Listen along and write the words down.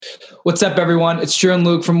What's up, everyone? It's Drew and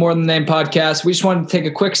Luke from More Than a Name Podcast. We just wanted to take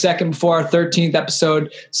a quick second before our 13th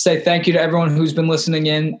episode to say thank you to everyone who's been listening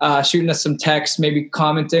in, shooting us some texts, maybe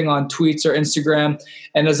commenting on tweets or Instagram.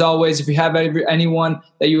 And as always, if you have anyone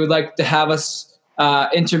that you would like to have us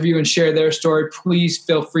interview and share their story, please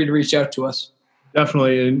feel free to reach out to us.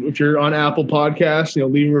 Definitely. And if you're on Apple Podcasts,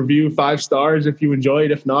 leave a review, 5 stars if you enjoy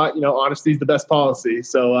it. If not, honesty is the best policy.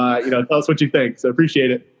 So, tell us what you think. So appreciate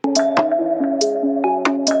it.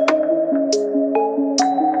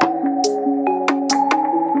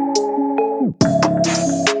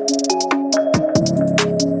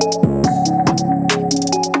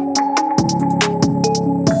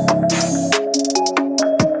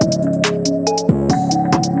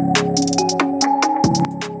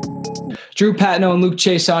 Drew Patno and Luke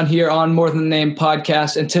Chase on here on More Than a Name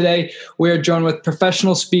Podcast. And today we are joined with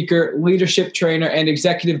professional speaker, leadership trainer, and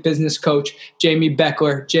executive business coach, Jamie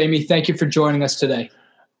Beckler. Jamie, thank you for joining us today.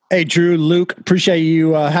 Hey, Drew, Luke, appreciate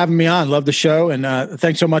you having me on. Love the show. And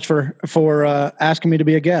thanks so much for asking me to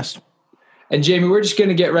be a guest. And Jamie, we're just going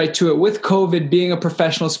to get right to it. With COVID, being a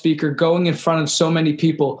professional speaker, going in front of so many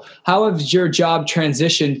people, how has your job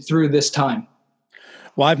transitioned through this time?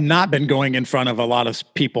 Well, I've not been going in front of a lot of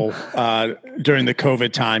people during the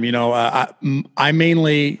COVID time. I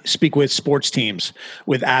mainly speak with sports teams,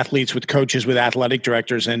 with athletes, with coaches, with athletic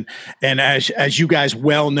directors. And as you guys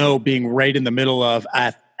well know, being right in the middle of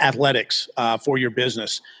athletics for your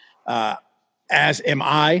business, as am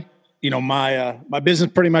I. My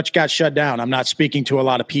business pretty much got shut down. I'm not speaking to a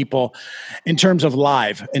lot of people in terms of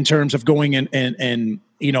live, in terms of going and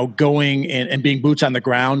going and being boots on the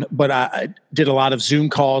ground. But I did a lot of Zoom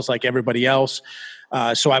calls like everybody else.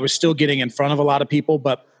 So I was still getting in front of a lot of people.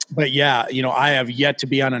 But yeah, I have yet to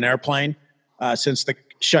be on an airplane since the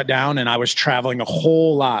shutdown, and I was traveling a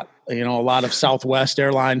whole lot. A lot of Southwest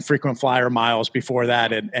airline frequent flyer miles before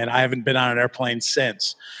that, and I haven't been on an airplane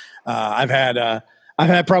since. I've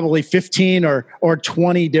had probably 15 or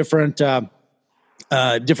 20 different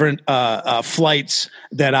flights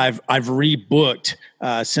that I've rebooked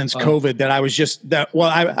since COVID. That I was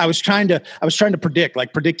I was trying to predict,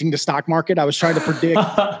 like predicting the stock market. I was trying to predict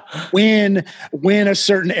when a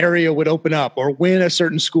certain area would open up, or when a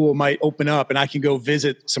certain school might open up, and I can go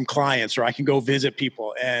visit some clients, or I can go visit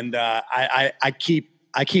people. And I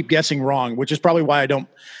keep guessing wrong, which is probably why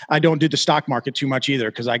I don't do the stock market too much either,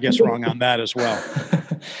 because I guess wrong on that as well.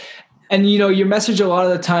 And, your message a lot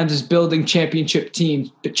of the times is building championship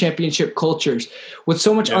teams, championship cultures. With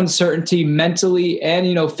so much uncertainty mentally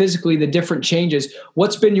and, physically, the different changes,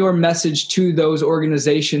 what's been your message to those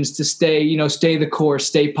organizations to stay the course,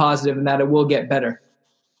 stay positive, and that it will get better?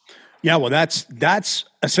 Yeah, well, that's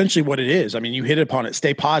essentially what it is. I mean, you hit upon it,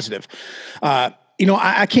 stay positive.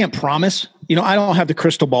 I can't promise. I don't have the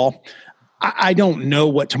crystal ball. I don't know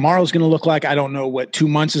what tomorrow's going to look like. I don't know what 2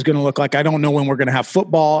 months is going to look like. I don't know when we're going to have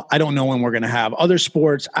football. I don't know when we're going to have other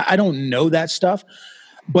sports. I don't know that stuff.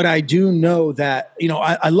 But I do know that,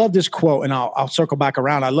 I love this quote, and I'll circle back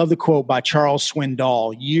around. I love the quote by Charles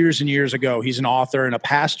Swindoll years and years ago. He's an author and a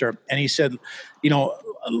pastor. And he said,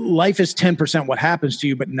 life is 10% what happens to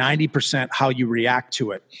you, but 90% how you react to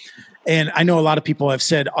it. And I know a lot of people have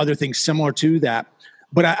said other things similar to that.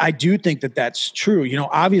 But I do think that that's true.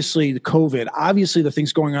 Obviously the COVID, the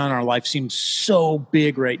things going on in our life seem so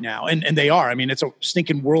big right now. And they are. I mean, it's a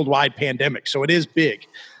stinking worldwide pandemic, so it is big.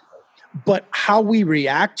 But how we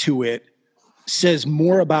react to it says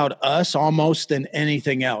more about us almost than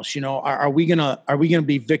anything else. Are we gonna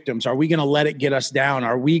be victims? Are we gonna let it get us down?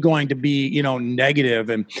 Are we going to be, negative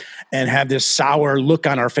and have this sour look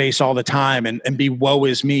on our face all the time and be woe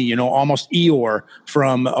is me, almost Eeyore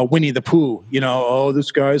from Winnie the Pooh, oh,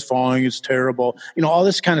 this guy's falling, it's terrible, all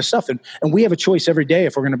this kind of stuff. And we have a choice every day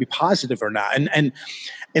if we're going to be positive or not.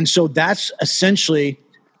 And so that's essentially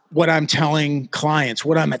what I'm telling clients,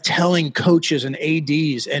 what I'm telling coaches and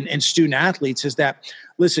ADs and student athletes is that,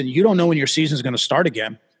 listen, you don't know when your season is going to start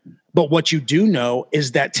again. But what you do know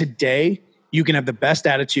is that today you can have the best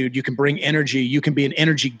attitude. You can bring energy. You can be an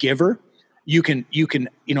energy giver. You can,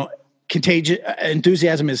 contagious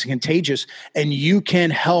enthusiasm is contagious, and you can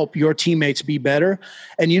help your teammates be better.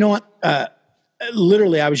 And you know what?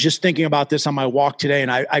 Literally, I was just thinking about this on my walk today,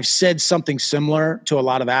 and I've said something similar to a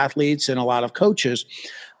lot of athletes and a lot of coaches.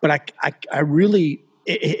 But I really,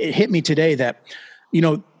 it hit me today that,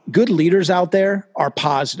 good leaders out there are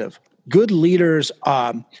positive. Good leaders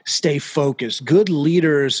stay focused. Good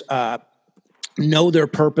leaders know their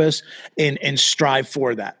purpose and strive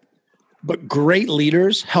for that. But great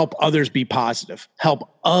leaders help others be positive, help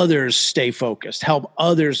others stay focused, help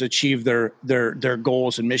others achieve their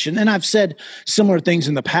goals and mission. And I've said similar things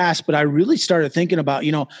in the past, but I really started thinking about,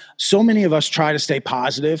 so many of us try to stay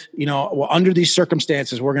positive, well, under these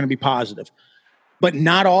circumstances, we're going to be positive. But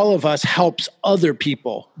not all of us helps other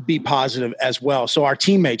people be positive as well. So our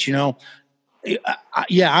teammates, I'm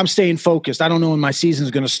staying focused. I don't know when my season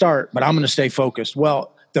is going to start, but I'm going to stay focused.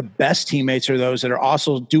 Well, the best teammates are those that are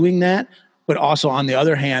also doing that, but also on the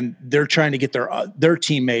other hand, they're trying to get their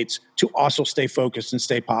teammates to also stay focused and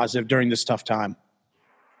stay positive during this tough time.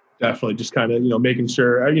 Definitely, just kind of making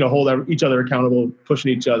sure hold each other accountable, pushing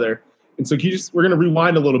each other. And so we're going to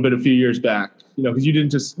rewind a little bit a few years back, because you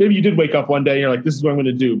didn't maybe you did wake up one day and you're like, this is what I'm going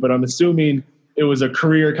to do. But I'm assuming it was a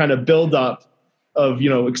career kind of build up of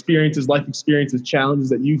experiences, life experiences, challenges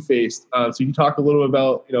that you faced. So you can talk a little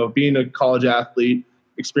about being a college athlete,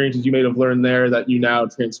 experiences you may have learned there that you now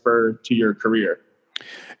transfer to your career.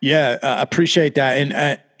 Yeah, appreciate that.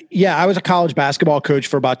 And I was a college basketball coach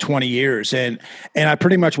for about 20 years, and I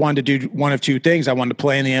pretty much wanted to do one of two things. I wanted to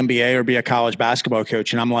play in the NBA or be a college basketball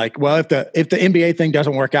coach. And I'm like, well, if the NBA thing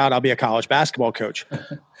doesn't work out, I'll be a college basketball coach.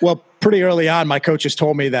 Well, pretty early on, my coaches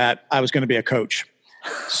told me that I was going to be a coach.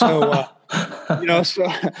 So,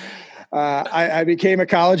 I became a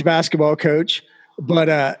college basketball coach. But,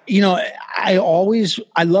 I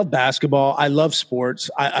love basketball. I love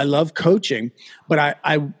sports. I love coaching. But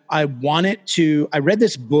I read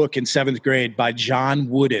this book in 7th grade by John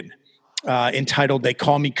Wooden entitled They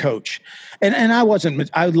Call Me Coach. And I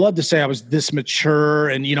would love to say I was this mature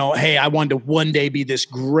and, hey, I wanted to one day be this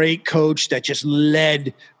great coach that just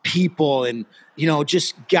led people and,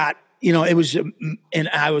 just got it was, and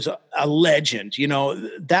I was a legend,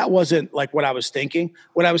 that wasn't like what I was thinking.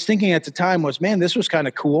 What I was thinking at the time was, man, this was kind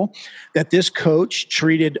of cool that this coach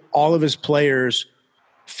treated all of his players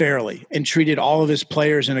fairly and treated all of his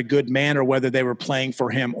players in a good manner, whether they were playing for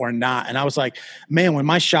him or not. And I was like, man, when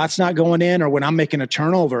my shot's not going in or when I'm making a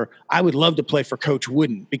turnover, I would love to play for Coach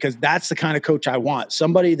Wooden, because that's the kind of coach I want.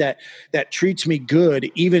 Somebody that treats me good,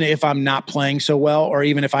 even if I'm not playing so well, or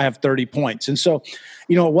even if I have 30 points. And so,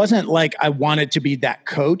 it wasn't like I wanted to be that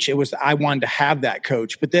coach. It was, I wanted to have that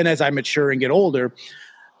coach. But then as I mature and get older,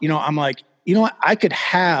 I'm like, what? I could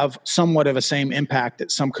have somewhat of the same impact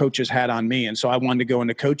that some coaches had on me. And so I wanted to go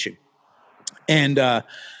into coaching. And I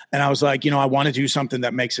was like, I want to do something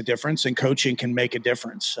that makes a difference, and coaching can make a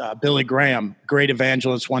difference. Billy Graham, great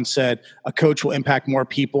evangelist, once said, a coach will impact more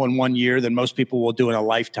people in 1 year than most people will do in a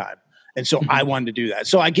lifetime. And so I wanted to do that.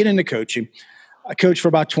 So I get into coaching. I coached for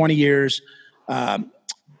about 20 years.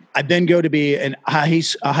 I then go to be a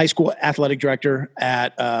high school athletic director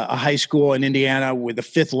at a high school in Indiana with the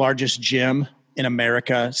 5th largest gym in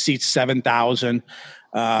America, seats 7,000.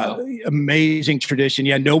 Wow. Amazing tradition.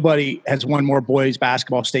 Yeah, nobody has won more boys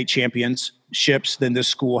basketball state championships than this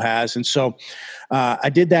school has. And so I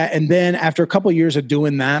did that. And then after a couple of years of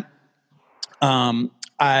doing that,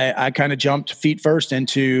 I kind of jumped feet first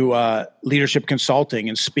into leadership consulting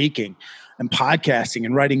and speaking and podcasting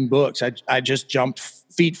and writing books. I just jumped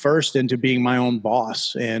feet first into being my own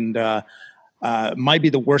boss, and might be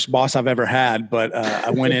the worst boss I've ever had, but I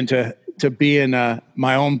went into being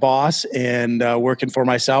my own boss and working for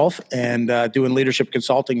myself and doing leadership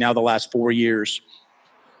consulting now the last 4 years.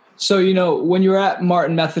 So, when you're at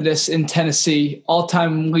Martin Methodist in Tennessee,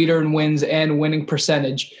 all-time leader in wins and winning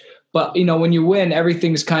percentage, but, when you win,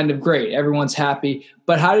 everything's kind of great. Everyone's happy.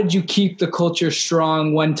 But how did you keep the culture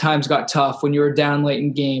strong when times got tough, when you were down late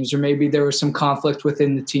in games, or maybe there was some conflict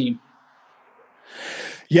within the team?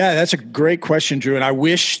 Yeah, that's a great question, Drew. And I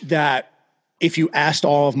wish that if you asked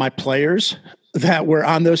all of my players that were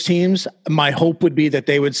on those teams, my hope would be that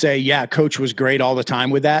they would say, yeah, coach was great all the time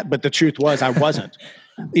with that. But the truth was I wasn't.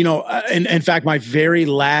 And in fact, my very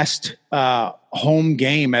last home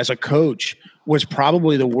game as a coach was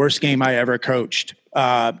probably the worst game I ever coached.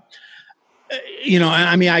 I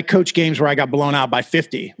coached games where I got blown out by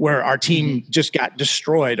 50, where our team just got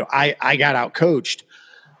destroyed. I got out coached.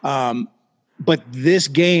 But this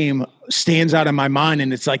game stands out in my mind,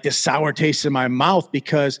 and it's like this sour taste in my mouth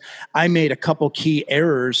because I made a couple key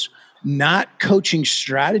errors, not coaching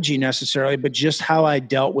strategy necessarily, but just how I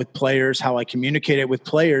dealt with players, how I communicated with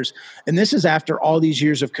players. And this is after all these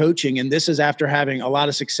years of coaching, and this is after having a lot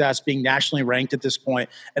of success, being nationally ranked at this point,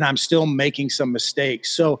 and I'm still making some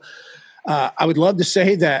mistakes. So I would love to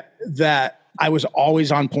say that I was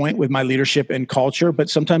always on point with my leadership and culture,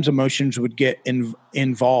 but sometimes emotions would get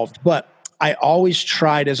involved. But I always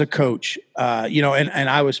tried as a coach, and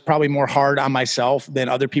I was probably more hard on myself than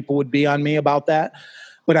other people would be on me about that.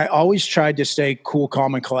 But I always tried to stay cool,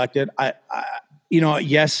 calm, and collected.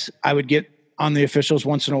 yes, I would get on the officials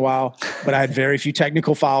once in a while, but I had very few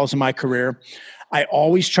technical fouls in my career. I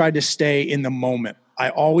always tried to stay in the moment. I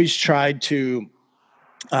always tried to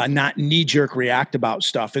not knee-jerk react about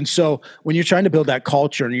stuff. And so when you're trying to build that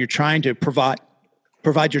culture and you're trying to provide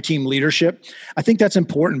your team leadership, I think that's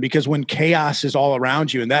important, because when chaos is all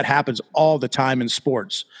around you, and that happens all the time in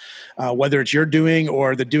sports, whether it's your doing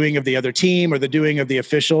or the doing of the other team or the doing of the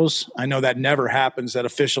officials. I know that never happens, that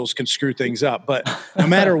officials can screw things up, but no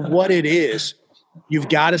matter what it is, you've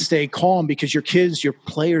got to stay calm, because your kids, your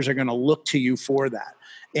players are going to look to you for that.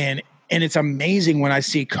 And it's amazing when I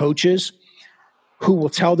see coaches who will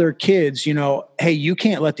tell their kids, hey, you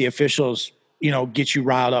can't let the officials, get you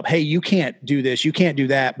riled up. Hey, you can't do this, you can't do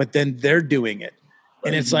that, but then they're doing it.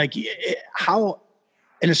 And it's like, how,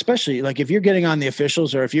 and especially like if you're getting on the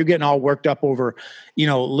officials, or if you're getting all worked up over,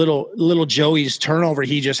 little Joey's turnover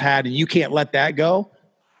he just had, and you can't let that go.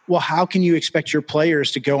 Well, how can you expect your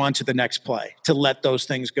players to go on to the next play, to let those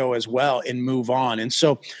things go as well and move on? And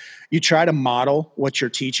so you try to model what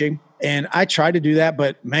you're teaching. And I try to do that,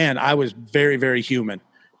 but man, I was very, very human.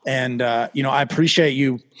 And, I appreciate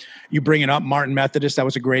you bringing up Martin Methodist. That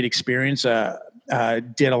was a great experience. Did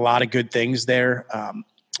a lot of good things there.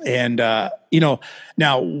 Now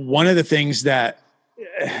one of the things that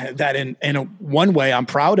in one way I'm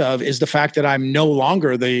proud of is the fact that I'm no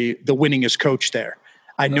longer the winningest coach there.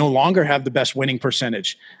 I no longer have the best winning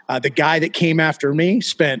percentage. The guy that came after me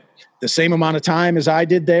spent the same amount of time as I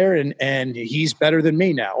did there, and he's better than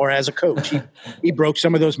me now, or as a coach. He broke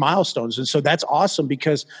some of those milestones. And so that's awesome,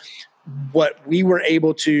 because what we were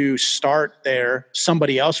able to start there,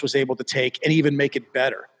 somebody else was able to take and even make it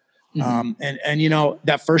better. Mm-hmm.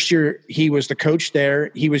 That first year he was the coach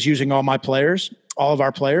there, he was using all of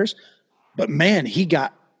our players, but man, he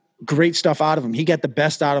got great stuff out of them. He got the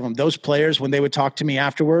best out of them. Those players, when they would talk to me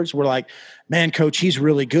afterwards, were like, man, coach, he's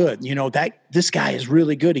really good. This guy is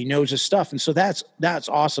really good. He knows his stuff. And so that's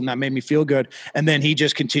awesome. That made me feel good. And then he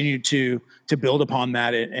just continued to build upon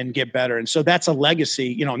that and get better. And so that's a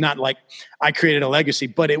legacy, not like I created a legacy,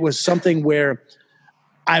 but it was something where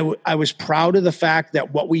I was proud of the fact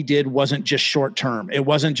that what we did wasn't just short term. It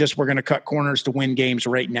wasn't just we're going to cut corners to win games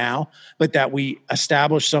right now, but that we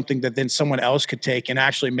established something that then someone else could take and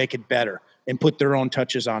actually make it better and put their own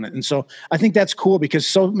touches on it. And so I think that's cool, because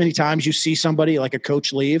so many times you see somebody like a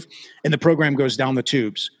coach leave and the program goes down the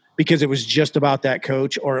tubes because it was just about that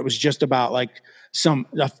coach, or it was just about like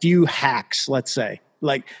a few hacks, let's say.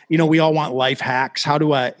 Like, we all want life hacks. How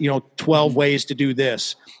do I, 12 ways to do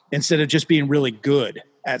this, instead of just being really good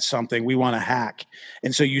at something. We want to hack.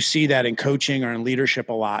 And so you see that in coaching or in leadership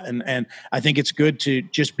a lot. And I think it's good to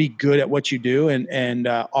just be good at what you do and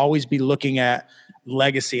always be looking at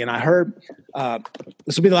legacy. And I heard,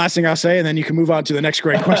 this will be the last thing I'll say, and then you can move on to the next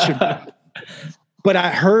great question. But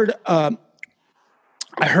I heard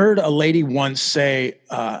a lady once say,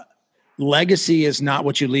 legacy is not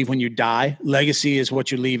what you leave when you die. Legacy is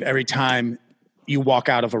what you leave every time you walk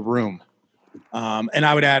out of a room. And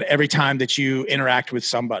I would add, every time that you interact with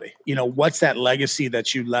somebody, what's that legacy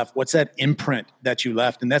that you left? What's that imprint that you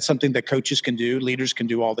left? And that's something that coaches can do, leaders can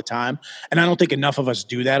do all the time. And I don't think enough of us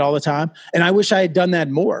do that all the time. And I wish I had done that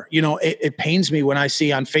more. It pains me when I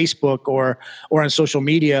see on Facebook or on social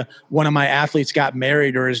media, one of my athletes got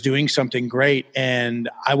married or is doing something great, and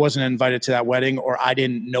I wasn't invited to that wedding, or I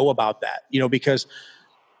didn't know about that, because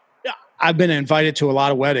I've been invited to a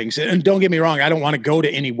lot of weddings, and don't get me wrong, I don't want to go to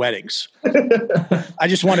any weddings. I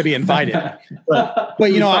just want to be invited. But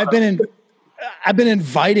I've been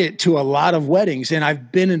invited to a lot of weddings, and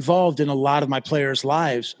I've been involved in a lot of my players'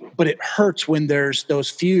 lives, but it hurts when there's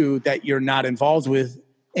those few that you're not involved with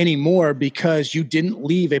anymore because you didn't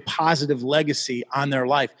leave a positive legacy on their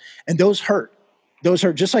life. And those hurt. Those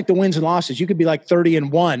hurt, just like the wins and losses. You could be like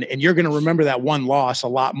 30-1, and you're going to remember that one loss a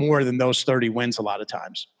lot more than those 30 wins a lot of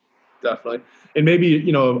times. Definitely. And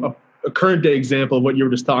maybe, a current day example of what you were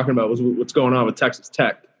just talking about was what's going on with Texas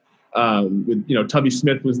Tech. Tubby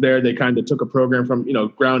Smith was there. They kind of took a program from,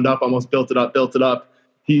 ground up, almost built it up.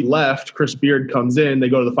 He left. Chris Beard comes in. They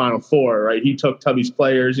go to the Final Four, right? He took Tubby's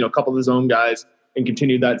players, a couple of his own guys, and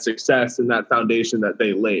continued that success and that foundation that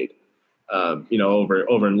they laid,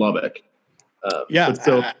 over in Lubbock.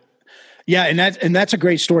 And that's a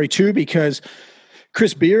great story too, because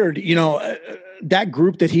Chris Beard, that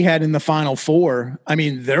group that he had in the Final Four, I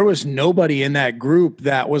mean, there was nobody in that group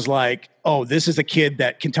that was like, oh, this is the kid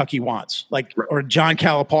that Kentucky wants. Or John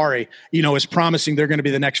Calipari, is promising they're going to be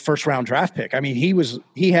the next first round draft pick. I mean,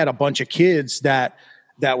 he had a bunch of kids that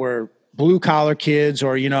were blue collar kids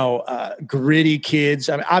or, gritty kids.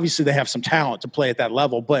 I mean, obviously they have some talent to play at that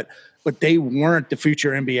level, but but they weren't the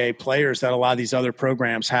future NBA players that a lot of these other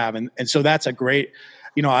programs have. And so that's a great,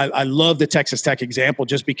 I love the Texas Tech example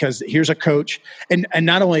just because here's a coach and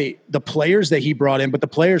not only the players that he brought in, but the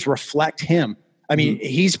players reflect him. I mean,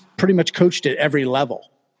 he's pretty much coached at every level.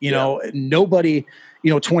 Nobody,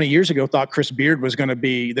 20 years ago thought Chris Beard was going to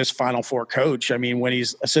be this Final Four coach. I mean, when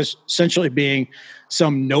he's essentially being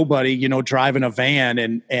some nobody, driving a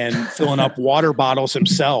van and filling up water bottles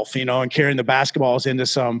himself, and carrying the basketballs into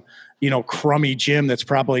some, crummy gym that's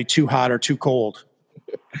probably too hot or too cold.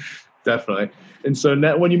 Definitely. And so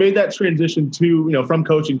now, when you made that transition to, from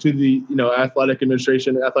coaching to the, athletic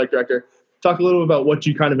administration, athletic director, talk a little about what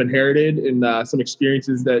you kind of inherited and some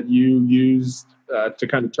experiences that you used to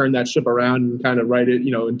kind of turn that ship around and kind of write it,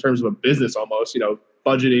 in terms of a business almost,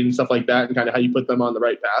 budgeting, stuff like that, and kind of how you put them on the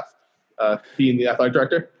right path, being the athletic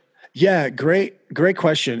director? Yeah, great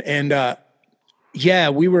question. And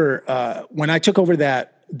we were, when I took over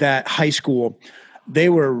that high school, they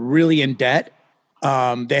were really in debt.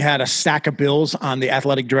 They had a stack of bills on the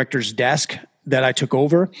athletic director's desk that I took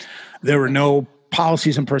over. There were no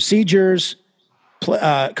policies and procedures.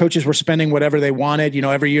 Coaches were spending whatever they wanted.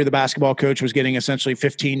 Every year the basketball coach was getting essentially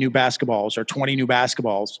 15 new basketballs or 20 new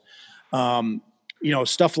basketballs.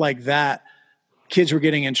 Stuff like that. Kids were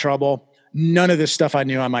getting in trouble. None of this stuff I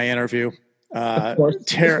knew on my interview.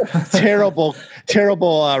 Terrible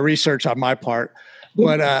research on my part.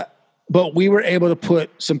 But we were able to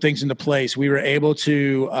put some things into place. We were able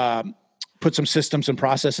to put some systems and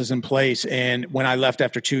processes in place. And when I left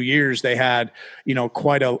after 2 years, they had,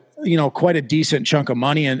 quite a decent chunk of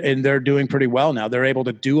money, and they're doing pretty well now. They're able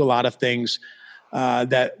to do a lot of things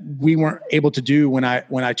that we weren't able to do when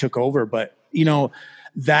I took over. But,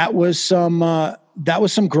 that was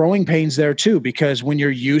some growing pains there too, because when you're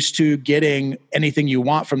used to getting anything you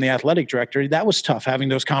want from the athletic director, that was tough having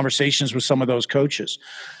those conversations with some of those coaches.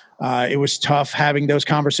 It was tough having those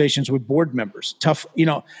conversations with board members.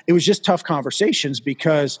 It was just tough conversations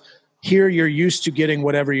because here you're used to getting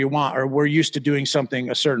whatever you want, or we're used to doing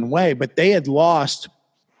something a certain way, but they had lost,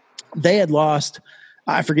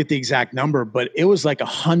 I forget the exact number, but it was like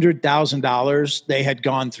 $100,000 they had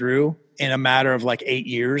gone through in a matter of like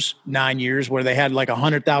 9 years, where they had like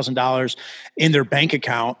 $100,000 in their bank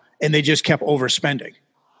account and they just kept overspending.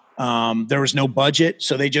 There was no budget,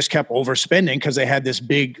 so they just kept overspending because they had this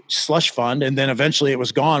big slush fund, and then eventually it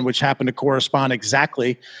was gone, which happened to correspond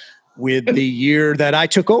exactly with the year that I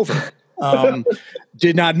took over.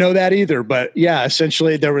 Did not know that either, but yeah,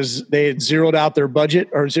 essentially they had zeroed out their budget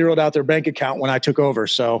or zeroed out their bank account when I took over.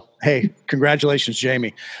 So, hey, congratulations,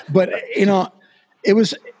 Jamie. But,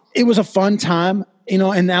 it was a fun time,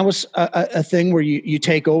 and that was a thing where you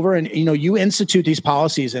take over and, you institute these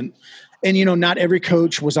policies, and not every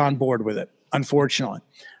coach was on board with it, unfortunately.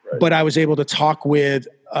 Right. But I was able to talk with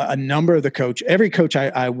a number of every coach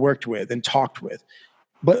I worked with and talked with.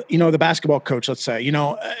 But, the basketball coach, let's say,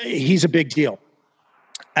 he's a big deal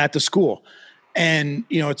at the school. And,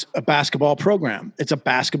 it's a basketball program. It's a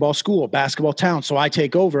basketball school, basketball town. So I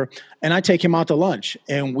take over and I take him out to lunch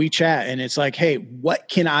and we chat. And it's like, hey, what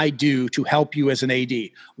can I do to help you as an AD?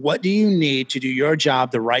 What do you need to do your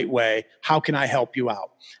job the right way? How can I help you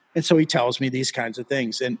out? And so he tells me these kinds of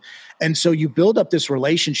things. And so you build up this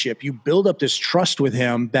relationship, you build up this trust with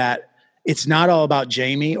him that it's not all about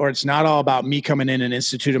Jamie, or it's not all about me coming in and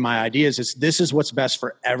instituting my ideas. This is what's best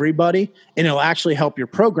for everybody. And it'll actually help your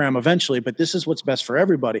program eventually, but this is what's best for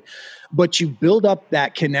everybody. But you build up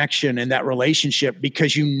that connection and that relationship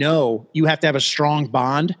because you have to have a strong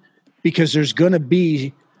bond, because there's going to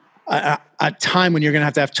be a time when you're going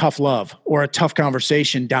to have tough love or a tough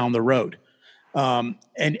conversation down the road.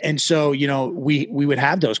 And so, we would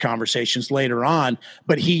have those conversations later on,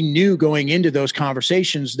 but he knew going into those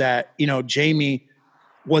conversations that, Jamie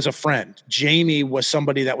was a friend. Jamie was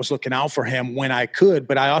somebody that was looking out for him when I could,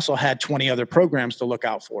 but I also had 20 other programs to look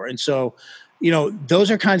out for. And so,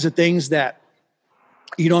 those are kinds of things that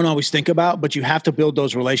you don't always think about, but you have to build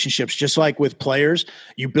those relationships. Just like with players,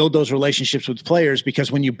 you build those relationships with players,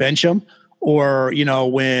 because when you bench them, or,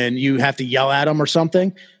 when you have to yell at them or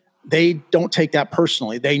something, they don't take that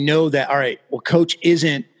personally. They know that, all right, well, coach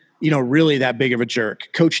isn't, really that big of a jerk.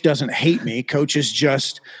 Coach doesn't hate me. Coach is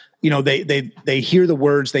just, they hear the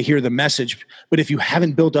words, they hear the message. But if you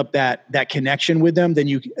haven't built up that connection with them,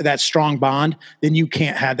 then that strong bond, then you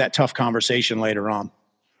can't have that tough conversation later on.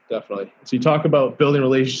 Definitely. So you talk about building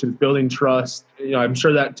relationships, building trust. I'm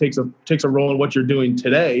sure that takes a role in what you're doing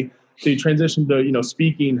today. So you transitioned to,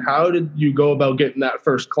 speaking. How did you go about getting that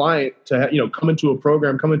first client to, come into a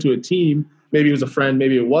program, come into a team? Maybe it was a friend,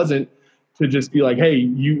 maybe it wasn't, to just be like, hey,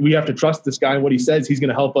 we have to trust this guy and what he says. He's going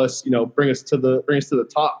to help us, bring us to the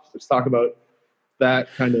top. Let's talk about that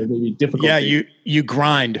kind of maybe difficult. Yeah, you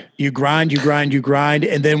grind.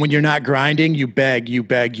 And then when you're not grinding, you beg.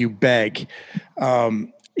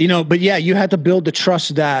 But yeah, you have to build the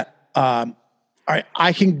trust that, all right,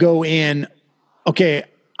 I can go in. Okay.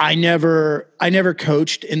 I never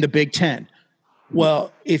coached in the Big Ten.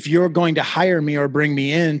 Well, if you're going to hire me or bring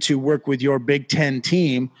me in to work with your Big Ten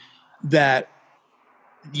team, that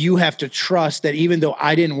you have to trust that even though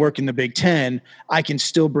I didn't work in the Big Ten, I can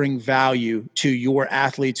still bring value to your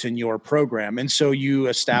athletes and your program. And so you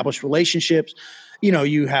establish relationships.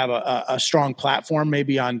 You have a strong platform,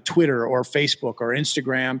 maybe on Twitter or Facebook or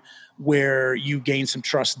Instagram, where you gain some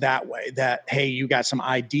trust that way, that, hey, you got some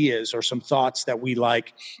ideas or some thoughts that we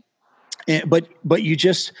like. But you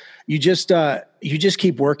just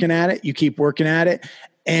keep working at it. You keep working at it.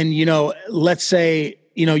 And, let's say,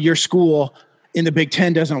 your school in the Big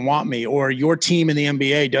Ten doesn't want me, or your team in the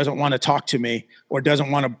NBA doesn't want to talk to me or doesn't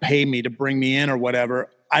want to pay me to bring me in or whatever.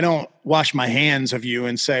 I don't wash my hands of you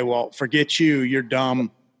and say, well, forget you. You're dumb.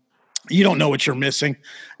 You don't know what you're missing.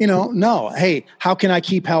 No. Hey, how can I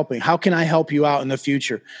keep helping? How can I help you out in the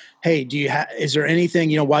future? Hey, is there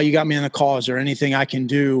anything, while you got me on the call, is there anything I can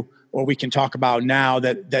do or we can talk about now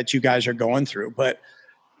that you guys are going through? But,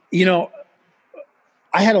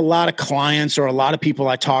 I had a lot of clients or a lot of people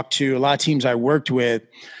I talked to, a lot of teams I worked with,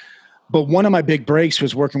 but one of my big breaks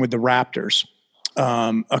was working with the Raptors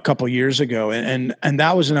a couple years ago. And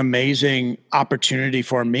that was an amazing opportunity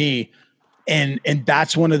for me. And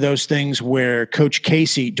that's one of those things where Coach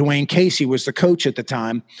Casey, Dwayne Casey, was the coach at the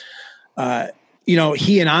time.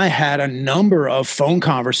 He and I had a number of phone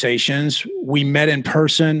conversations. We met in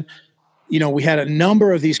person. We had a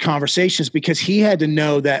number of these conversations because he had to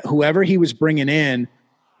know that whoever he was bringing in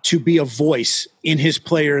to be a voice in his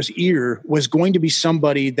player's ear was going to be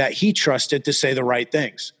somebody that he trusted to say the right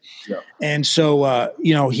things. Yeah. And so,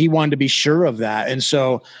 he wanted to be sure of that. And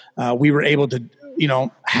so we were able to,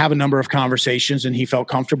 have a number of conversations, and he felt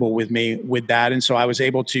comfortable with me with that. And so I was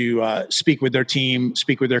able to speak with their team,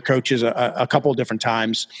 speak with their coaches a couple of different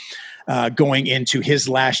times going into his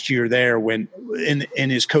last year there, when in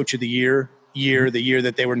his coach of the year, the year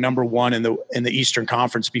that they were number one in the Eastern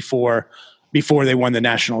Conference before they won the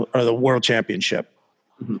national or the world championship.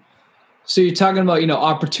 Mm-hmm. So you're talking about,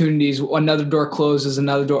 opportunities, another door closes,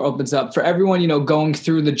 another door opens up. For everyone, going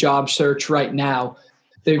through the job search right now,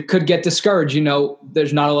 they could get discouraged.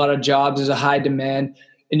 There's not a lot of jobs, there's a high demand,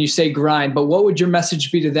 and you say grind. But what would your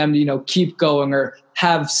message be to them to, keep going, or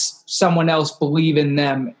have someone else believe in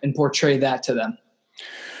them and portray that to them?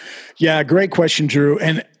 Yeah, great question, Drew.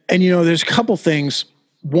 And there's a couple things.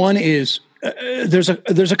 One is there's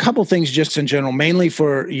a couple things just in general, mainly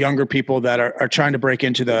for younger people that are trying to break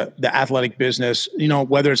into the athletic business,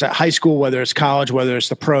 whether it's at high school, whether it's college, whether it's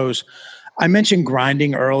the pros. I mentioned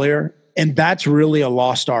grinding earlier, and that's really a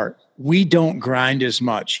lost art. We don't grind as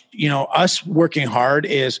much. Us working hard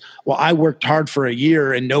is, well, I worked hard for a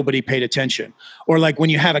year and nobody paid attention. Or like when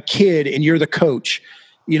you have a kid and you're the coach,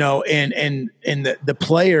 and the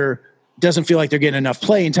player doesn't feel like they're getting enough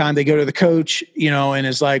playing time. They go to the coach, and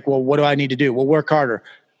is like, well, what do I need to do? Well, work harder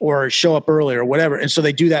or show up earlier or whatever. And so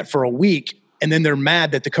they do that for a week, and then they're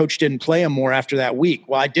mad that the coach didn't play them more after that week.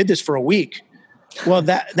 Well, I did this for a week. Well,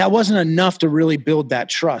 that wasn't enough to really build that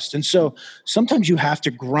trust. And so sometimes you have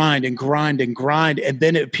to grind, and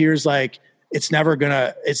then it appears like it's never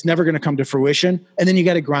gonna come to fruition. And then you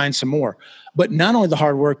got to grind some more. But not only the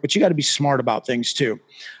hard work, but you got to be smart about things too.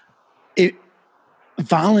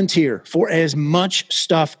 Volunteer for as much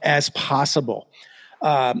stuff as possible.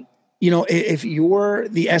 If you're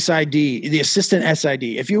the SID, the assistant SID,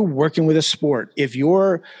 if you're working with a sport, if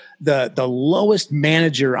you're the lowest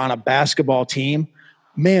manager on a basketball team,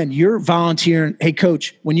 man, you're volunteering. Hey,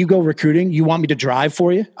 coach, when you go recruiting, you want me to drive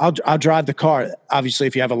for you? I'll drive the car. Obviously,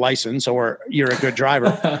 if you have a license or you're a good driver,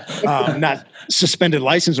 not suspended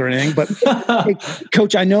license or anything. But hey,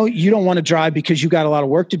 coach, I know you don't want to drive because you got a lot of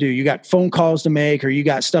work to do. You got phone calls to make, or you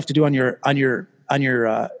got stuff to do on your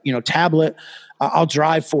tablet. I'll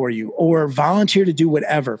drive for you, or volunteer to do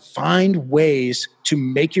whatever. Find ways to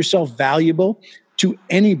make yourself valuable to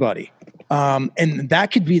anybody. And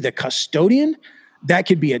that could be the custodian. That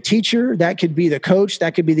could be a teacher. That could be the coach.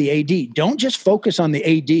 That could be the AD. Don't just focus on the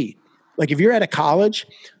AD. Like if you're at a college,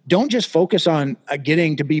 don't just focus on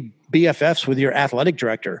getting to be BFFs with your athletic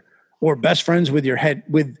director or best friends with your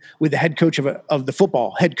with the head coach of the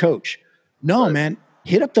football head coach. No, right. Man,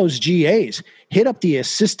 hit up those GAs, hit up the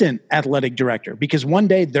assistant athletic director, because one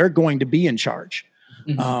day they're going to be in charge.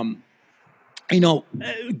 Mm-hmm.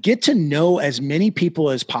 get to know as many people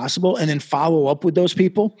as possible and then follow up with those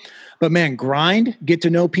people. But man, grind, get to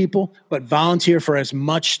know people, but volunteer for as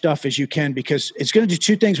much stuff as you can, because it's going to do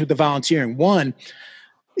two things with the volunteering. One,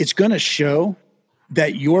 it's going to show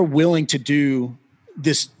that you're willing to do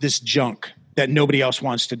this junk that nobody else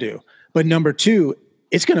wants to do. But number two,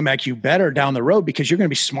 it's going to make you better down the road because you're going to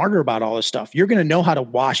be smarter about all this stuff. You're going to know how to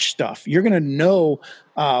wash stuff. You're going to know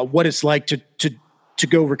what it's like to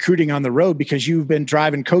go recruiting on the road because you've been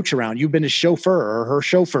driving coach around. You've been his chauffeur or her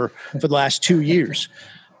chauffeur for the last 2 years.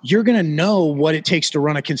 You're going to know what it takes to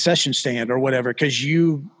run a concession stand or whatever because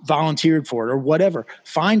you volunteered for it or whatever.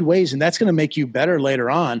 Find ways, and that's going to make you better later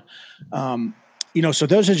on. So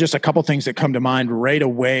those are just a couple things that come to mind right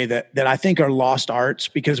away that I think are lost arts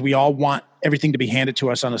because we all want everything to be handed to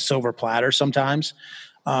us on a silver platter sometimes.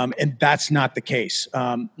 And that's not the case.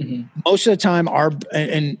 Most of the time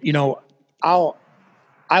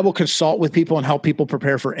I will consult with people and help people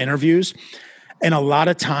prepare for interviews. And a lot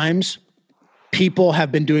of times people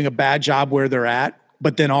have been doing a bad job where they're at,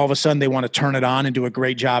 but then all of a sudden they want to turn it on and do a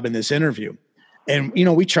great job in this interview. And,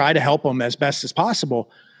 we try to help them as best as possible,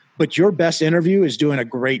 but your best interview is doing a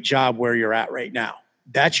great job where you're at right now.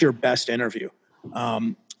 That's your best interview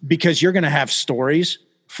because you're going to have stories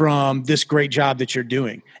from this great job that you're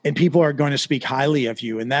doing, and people are going to speak highly of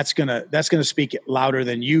you, and that's going to speak louder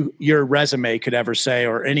than your resume could ever say,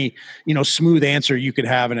 or any smooth answer you could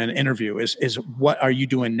have in an interview. Is what are you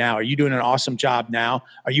doing now? Are you doing an awesome job now?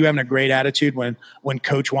 Are you having a great attitude when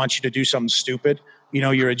coach wants you to do something stupid?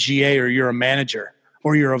 You're a GA or you're a manager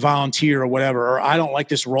or you're a volunteer or whatever, or I don't like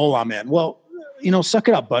this role I'm in. Well, suck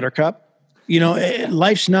it up, buttercup.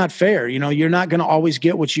 Life's not fair. You're not going to always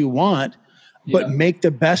get what you want. But make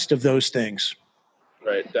the best of those things.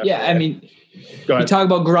 Right. Definitely. Yeah. I mean, you talk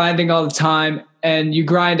about grinding all the time and you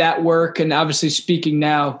grind at work and obviously speaking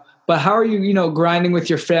now, but how are you, grinding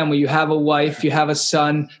with your family? You have a wife, you have a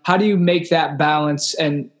son. How do you make that balance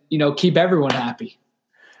and, keep everyone happy?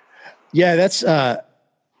 Yeah,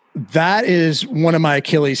 that is one of my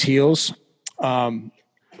Achilles heels.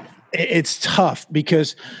 It's tough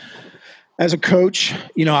because as a coach,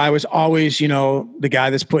 I was always, the guy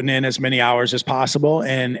that's putting in as many hours as possible.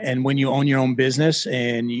 And when you own your own business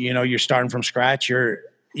and, you're starting from scratch,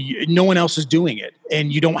 no one else is doing it.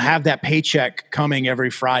 And you don't have that paycheck coming every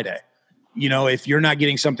Friday. If you're not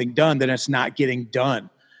getting something done, then it's not getting done.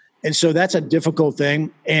 And so that's a difficult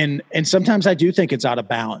thing. And sometimes I do think it's out of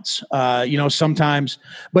balance, sometimes,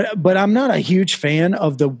 but I'm not a huge fan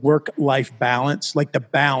of the work-life balance, like the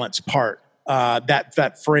balance part,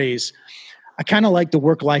 that phrase. I kind of like the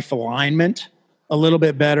work-life alignment a little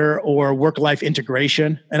bit better, or work-life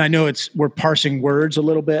integration. And I know we're parsing words a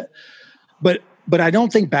little bit, but I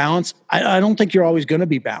don't think balance. I don't think you're always going to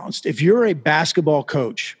be balanced. If you're a basketball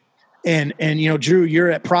coach, and Drew,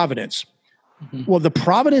 you're at Providence. Mm-hmm. Well, the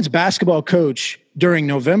Providence basketball coach during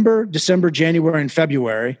November, December, January, and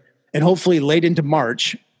February, and hopefully late into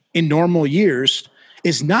March in normal years,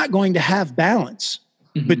 is not going to have balance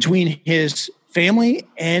between his family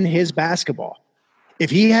and his basketball. If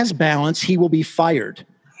he has balance, he will be fired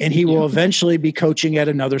and he will eventually be coaching at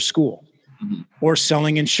another school or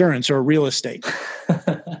selling insurance or real estate.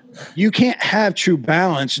 You can't have true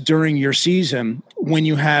balance during your season when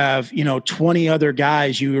you have, 20 other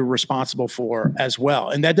guys you are responsible for as well.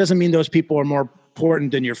 And that doesn't mean those people are more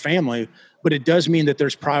important than your family, but it does mean that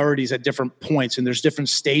there's priorities at different points and there's different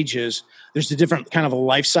stages. There's a different kind of a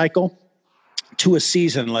life cycle to a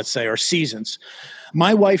season, let's say, or seasons.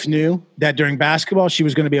 My wife knew that during basketball, she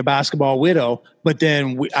was going to be a basketball widow, but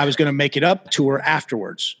then I was going to make it up to her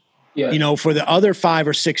afterwards. Yeah. For the other 5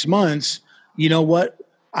 or 6 months,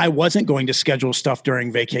 I wasn't going to schedule stuff during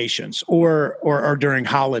vacations or during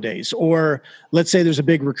holidays, or let's say there's a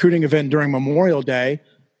big recruiting event during Memorial Day.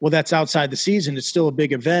 Well, that's outside the season. It's still a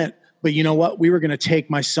big event, but you know what? We were going to take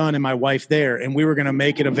my son and my wife there and we were going to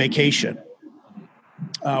make it a vacation.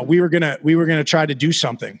 We were gonna try to do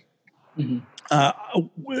something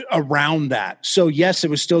around that. So yes, it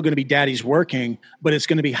was still going to be daddy's working, but it's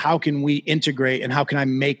going to be how can we integrate and how can I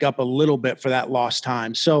make up a little bit for that lost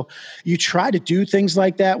time? So you try to do things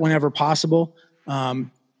like that whenever possible. And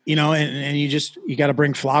you got to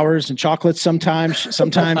bring flowers and chocolates sometimes.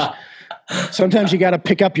 Sometimes you got to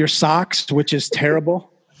pick up your socks, which is terrible.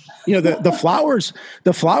 The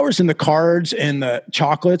flowers and the cards and the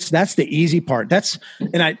chocolates, that's the easy part.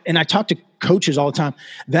 And I talk to coaches all the time.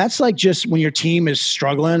 That's like just when your team is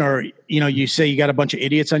struggling, or, you say you got a bunch of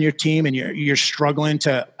idiots on your team and you're struggling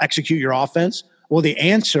to execute your offense. Well, the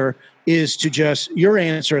answer is your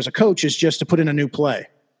answer as a coach is just to put in a new play.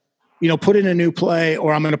 put in a new play,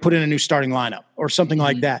 or I'm going to put in a new starting lineup or something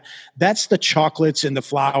like that. That's the chocolates and the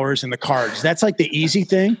flowers and the cards. That's like the easy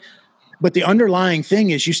thing. But the underlying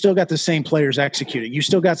thing is you still got the same players executing. You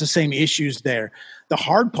still got the same issues there. The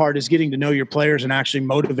hard part is getting to know your players and actually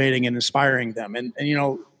motivating and inspiring them. And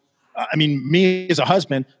me as a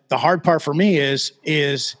husband, the hard part for me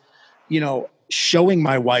is showing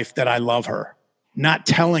my wife that I love her, not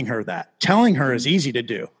telling her that. Telling her is easy to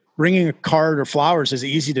do. Bringing a card or flowers is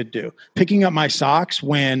easy to do. Picking up my socks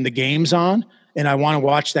when the game's on and I want to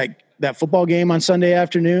watch that football game on Sunday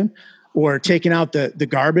afternoon, or taking out the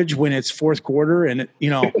garbage when it's fourth quarter and,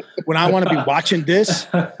 when I want to be watching this,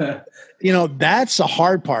 that's the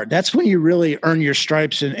hard part. That's when you really earn your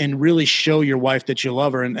stripes and really show your wife that you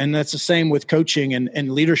love her. And that's the same with coaching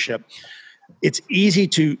and leadership. It's easy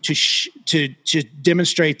to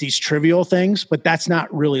demonstrate these trivial things, but that's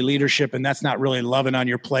not really leadership, and that's not really loving on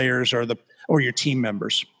your players or your team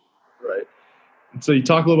members. Right. And so you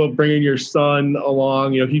talk a little about bringing your son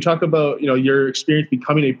along. Can you talk about your experience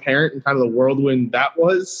becoming a parent and kind of the whirlwind that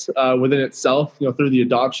was within itself, through the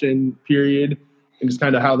adoption period, and just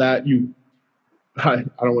kind of how that I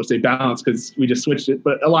don't want to say balance because we just switched it,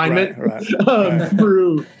 but alignment right.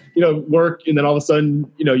 Through work, and then all of a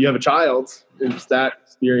sudden, you have a child, and just that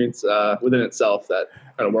experience within itself, that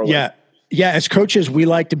kind of whirlwind. Yeah. As coaches, we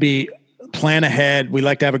like to plan ahead. We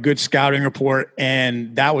like to have a good scouting report,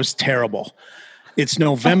 and that was terrible. It's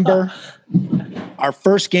November. Our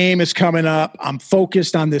first game is coming up. I'm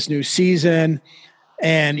focused on this new season.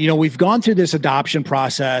 And, we've gone through this adoption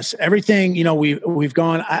process. Everything, we've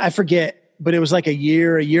gone, I forget, but it was like a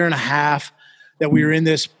year and a half that we were in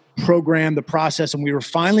this program, the process, and we were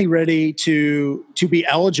finally ready to be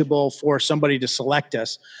eligible for somebody to select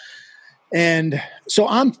us. And so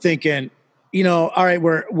I'm thinking, all right,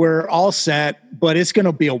 we're all set, but it's going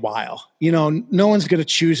to be a while. No one's going to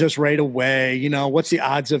choose us right away. What's the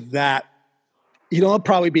odds of that? It'll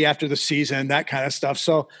probably be after the season, that kind of stuff.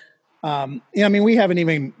 So, we haven't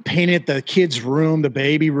even painted the kids' room, the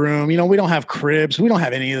baby room. We don't have cribs. We don't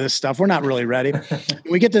have any of this stuff. We're not really ready.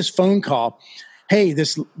 We get this phone call. Hey,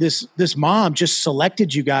 this mom just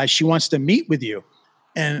selected you guys. She wants to meet with you.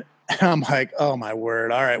 And I'm like, oh my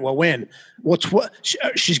word. All right. Well, when? Well,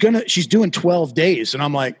 she's doing 12 days. And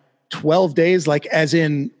I'm like, 12 days, like as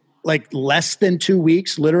in like less than 2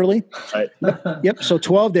 weeks, literally. Right. Yep. So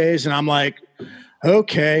 12 days. And I'm like,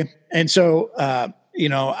 okay. And so,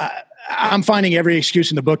 I'm finding every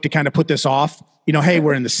excuse in the book to kind of put this off. Hey,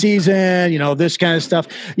 we're in the season, this kind of stuff.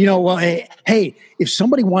 Well, hey, if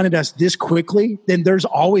somebody wanted us this quickly, then there's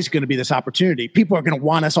always going to be this opportunity. People are going to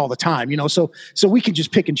want us all the time, so we can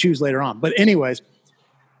just pick and choose later on. But anyways,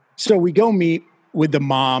 so we go meet with the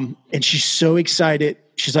mom, and she's so excited.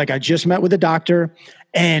 She's like, I just met with the doctor,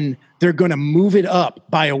 and they're going to move it up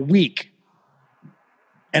by a week.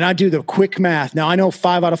 And I do the quick math. Now, I know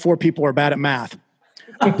 5 out of 4 people are bad at math,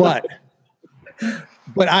 but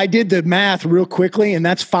I did the math real quickly, and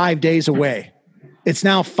that's 5 days away. It's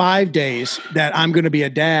now 5 days that I'm going to be a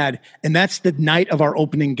dad, and that's the night of our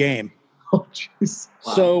opening game. Oh, jeez.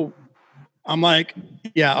 Wow. So I'm like,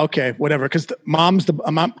 yeah, okay, whatever. Because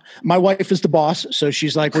my wife is the boss, so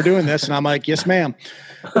she's like, we're doing this, and I'm like, yes, ma'am.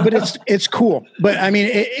 But it's cool. But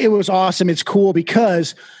it was awesome. It's cool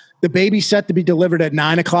because the baby's set to be delivered at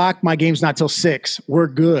 9:00. My game's not till 6. We're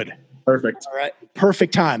good. Perfect. All right.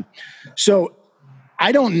 Perfect time. So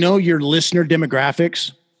I don't know your listener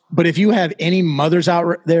demographics, but if you have any mothers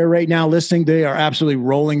out there right now listening, they are absolutely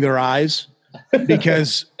rolling their eyes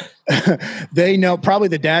because they know, probably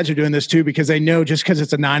the dads are doing this too, because they know just because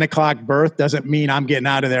it's a 9:00 birth doesn't mean I'm getting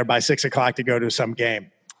out of there by 6:00 to go to some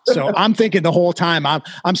game. So I'm thinking the whole time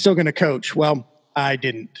I'm still going to coach. Well, I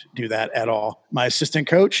didn't do that at all. My assistant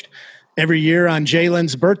coached. Every year on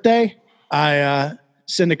Jalen's birthday, I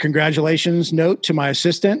send a congratulations note to my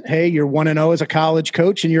assistant. Hey, you're 1-0 as a college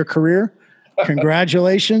coach in your career.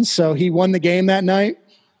 Congratulations. So he won the game that night.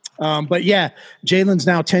 But yeah, Jalen's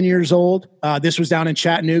now 10 years old. This was down in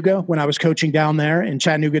Chattanooga when I was coaching down there in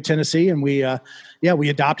Chattanooga, Tennessee. And we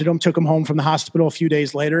adopted him, took him home from the hospital a few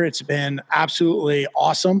days later. It's been absolutely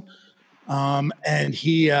awesome. And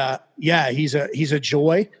he's a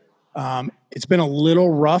joy. It's been a little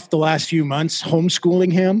rough the last few months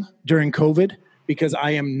homeschooling him during COVID, because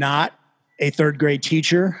I am not a third grade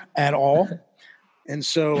teacher at all. And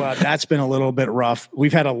so that's been a little bit rough.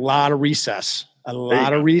 We've had a lot of recess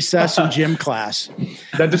in gym class.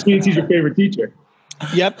 That just means he's your favorite teacher.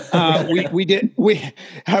 Yep.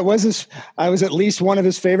 I was at least one of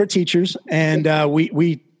his favorite teachers. And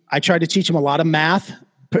I tried to teach him a lot of math,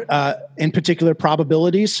 in particular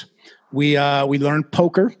probabilities. We learned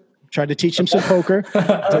poker. Tried to teach him some poker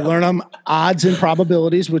to learn him odds and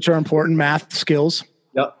probabilities, which are important math skills.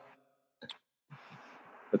 Yep.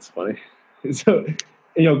 That's funny. So,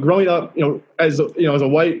 growing up, as a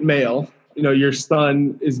white male, your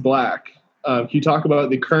son is black. Can you talk about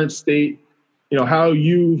the current state, how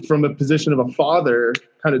you, from a position of a father,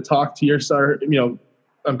 kind of talk to your son,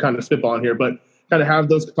 I'm kind of spitballing here, but kind of have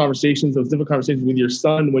those difficult conversations with your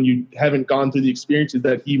son when you haven't gone through the experiences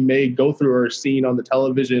that he may go through or seen on the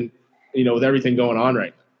television, with everything going on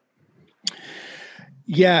right now?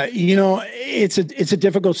 Yeah. It's a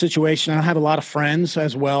difficult situation. I have a lot of friends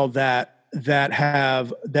as well that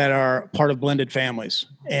are part of blended families,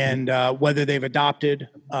 and whether they've adopted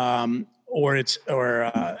or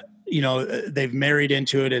they've married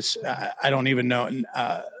into it. I don't even know.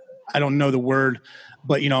 I don't know the word,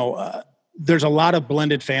 but there's a lot of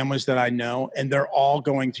blended families that I know, and they're all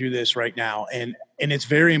going through this right now. And it's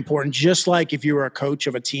very important. Just like if you were a coach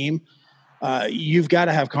of a team, you've got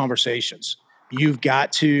to have conversations. You have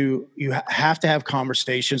to have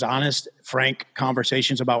conversations, honest, frank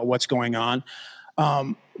conversations about what's going on.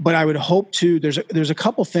 But I would hope there's a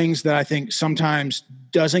couple things that I think sometimes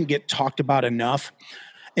doesn't get talked about enough,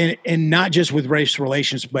 and not just with race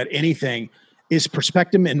relations, but anything, is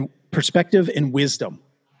perspective and wisdom.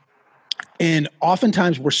 And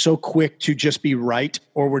oftentimes we're so quick to just be right,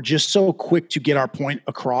 or we're just so quick to get our point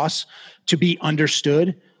across, to be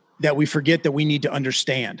understood, that we forget that we need to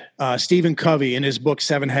understand. Stephen Covey, in his book,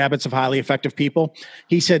 7 Habits of Highly Effective People,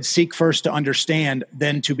 he said, seek first to understand,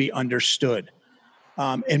 then to be understood.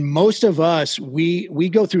 And most of us, we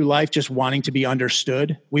go through life just wanting to be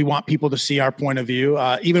understood. We want people to see our point of view.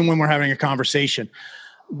 Even when we're having a conversation,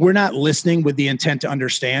 we're not listening with the intent to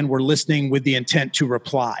understand. We're listening with the intent to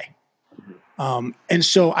reply. And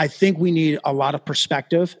so I think we need a lot of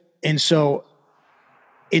perspective. And so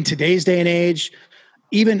in today's day and age,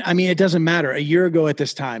 it doesn't matter. A year ago at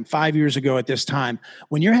this time, 5 years ago at this time,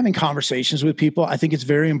 when you're having conversations with people, I think it's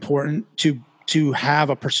very important to have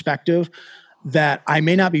a perspective that I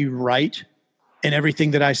may not be right in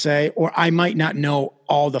everything that I say, or I might not know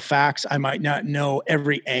all the facts. I might not know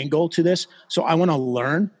every angle to this. So I want to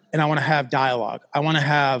learn, and I want to have dialogue. I want to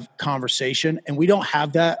have conversation, and we don't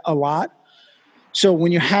have that a lot. So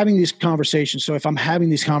when you're having these conversations, so if I'm having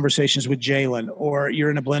these conversations with Jalen, or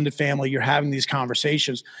you're in a blended family, you're having these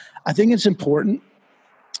conversations, I think it's important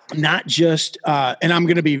not just, and I'm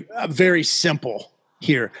going to be very simple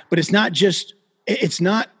here, but it's not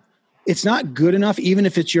good enough, even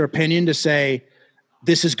if it's your opinion, to say,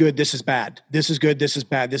 this is good, this is bad, this is good, this is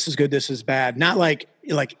bad, this is good, this is bad. Not like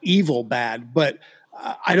evil bad, but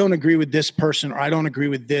I don't agree with this person, or I don't agree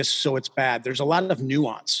with this, so it's bad. There's a lot of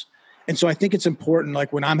nuance. And so I think it's important,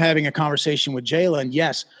 like when I'm having a conversation with Jalen,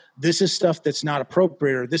 yes, this is stuff that's not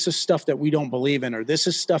appropriate, or this is stuff that we don't believe in, or this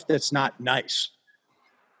is stuff that's not nice.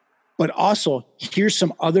 But also, here's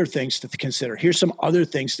some other things to consider. Here's some other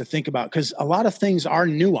things to think about, because a lot of things are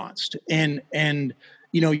nuanced. And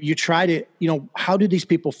you try to, how do these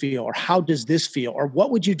people feel, or how does this feel, or what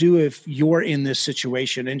would you do if you're in this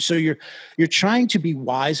situation? And so you're trying to be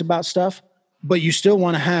wise about stuff, but you still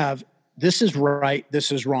want to have, this is right,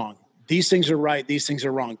 this is wrong. These things are right, these things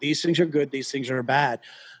are wrong. These things are good, these things are bad.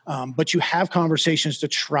 But you have conversations to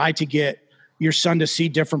try to get your son to see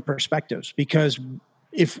different perspectives, because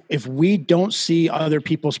if we don't see other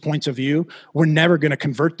people's points of view, we're never going to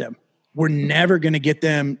convert them. We're never going to get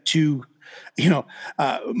them to,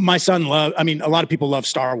 my son a lot of people love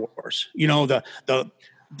Star Wars, the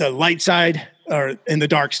light side and the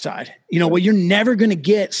dark side. Well, you're never going to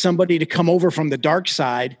get somebody to come over from the dark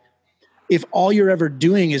side if all you're ever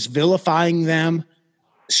doing is vilifying them,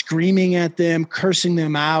 screaming at them, cursing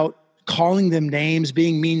them out, calling them names,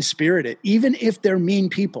 being mean-spirited. Even if they're mean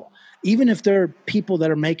people, even if they're people that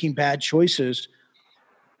are making bad choices,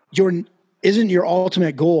 isn't your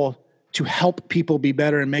ultimate goal to help people be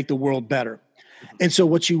better and make the world better? And so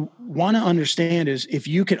what you want to understand is, if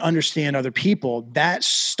you can understand other people, that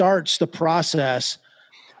starts the process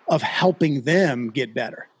of helping them get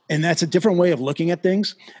better. And that's a different way of looking at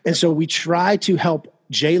things. And so we try to help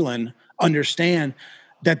Jalen understand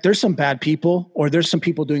that there's some bad people, or there's some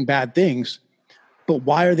people doing bad things, but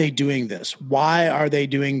why are they doing this? Why are they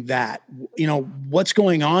doing that? What's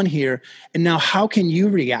going on here? And now how can you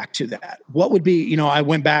react to that? What would be,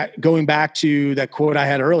 going back to that quote I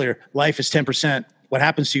had earlier, life is 10%. What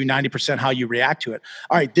happens to you, 90% how you react to it.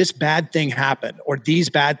 All right, this bad thing happened, or these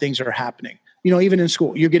bad things are happening. Even in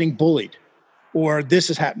school, you're getting bullied, or this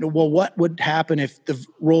is happening. Well, what would happen if the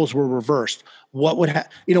roles were reversed? What would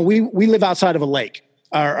we live outside of a lake.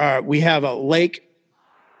 We have a lake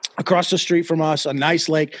across the street from us, a nice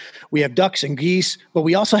lake. We have ducks and geese, but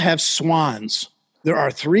we also have swans. There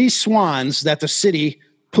are 3 swans that the city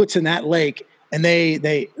puts in that lake, and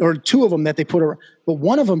they or 2 of them that they put around, but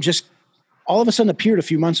one of them just all of a sudden appeared a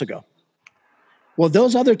few months ago. Well,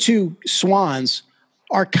 those other 2 swans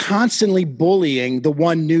are constantly bullying the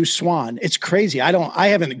one new swan. It's crazy. I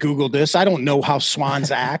haven't Googled this. I don't know how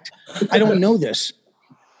swans act. I don't know this.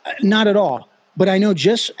 Not at all. But I know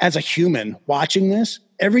just as a human watching this,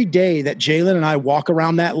 every day that Jalen and I walk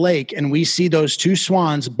around that lake and we see those 2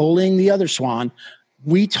 swans bullying the other swan,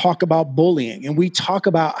 we talk about bullying, and we talk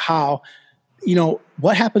about how,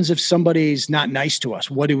 what happens if somebody's not nice to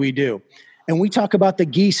us? What do we do? And we talk about the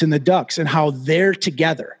geese and the ducks and how they're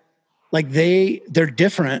together. Like they're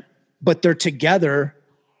different, but they're together,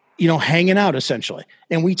 hanging out essentially.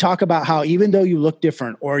 And we talk about how even though you look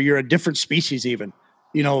different or you're a different species even,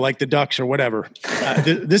 like the ducks or whatever,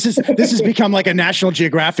 this has become like a National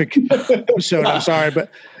Geographic episode. I'm sorry,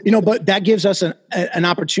 but that gives us an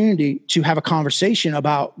opportunity to have a conversation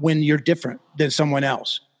about when you're different than someone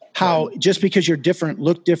else. How just because you're different,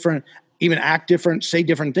 look different, even act different, say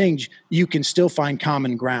different things, you can still find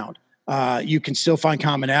common ground. You can still find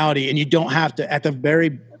commonality, and you don't have to, at the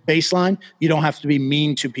very baseline, you don't have to be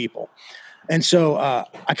mean to people. And so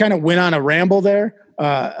I kind of went on a ramble there,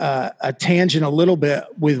 a tangent a little bit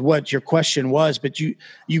with what your question was, but you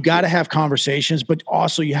got to have conversations, but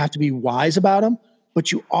also you have to be wise about them,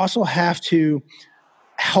 but you also have to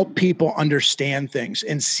help people understand things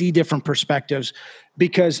and see different perspectives.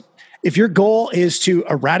 Because if your goal is to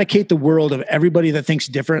eradicate the world of everybody that thinks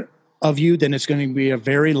different of you, then it's going to be a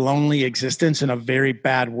very lonely existence and a very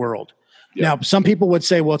bad world. Yeah. Now, some people would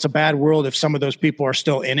say, well, it's a bad world if some of those people are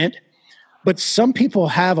still in it. But some people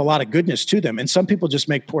have a lot of goodness to them, and some people just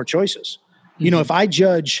make poor choices. Mm-hmm.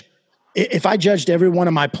 If I judged every one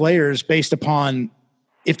of my players based upon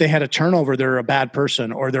if they had a turnover, they're a bad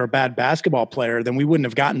person or they're a bad basketball player, then we wouldn't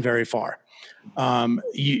have gotten very far.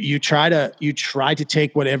 You try to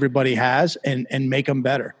take what everybody has and make them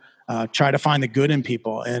better. Try to find the good in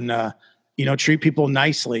people, and treat people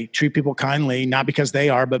nicely, treat people kindly, not because they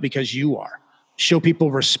are, but because you are. Show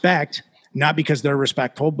people respect, not because they're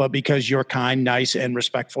respectful, but because you're kind, nice, and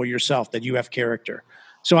respectful yourself, that you have character.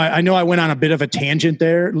 So I know I went on a bit of a tangent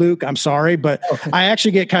there, Luke. I'm sorry, but I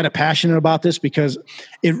actually get kind of passionate about this because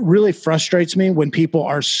it really frustrates me when people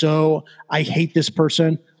are I hate this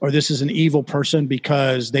person, or this is an evil person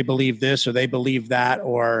because they believe this or they believe that,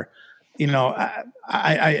 or,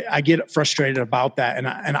 I get frustrated about that. And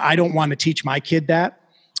I don't want to teach my kid that.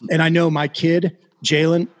 And I know my kid,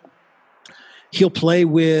 Jalen, he plays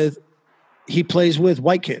with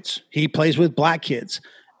white kids. He plays with black kids.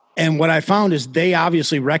 And what I found is they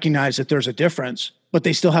obviously recognize that there's a difference, but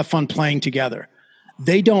they still have fun playing together.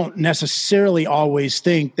 They don't necessarily always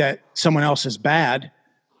think that someone else is bad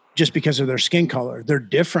just because of their skin color. They're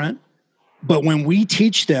different. But when we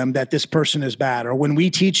teach them that this person is bad, or when we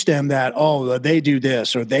teach them that, they do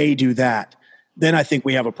this or they do that, then I think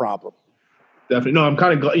we have a problem. Definitely. No, I'm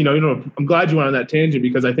kind of glad, I'm glad you went on that tangent,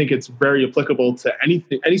 because I think it's very applicable to any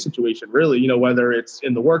situation, really, whether it's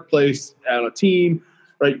in the workplace, on a team,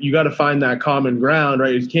 right? You got to find that common ground,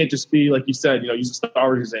 right? It can't just be, like you said, use a Star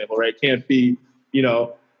Wars example, right? It can't be,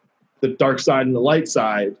 the dark side and the light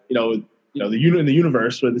side, in the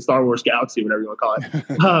universe, or the Star Wars galaxy, whatever you want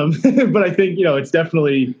to call it. But I think, it's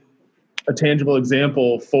definitely a tangible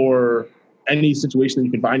example for any situation that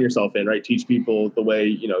you can find yourself in, right? Teach people the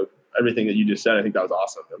way, everything that you just said. I think that was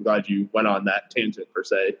awesome. I'm glad you went on that tangent per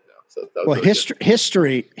se.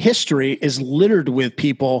 History is littered with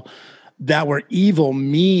people that were evil,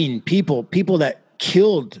 mean people that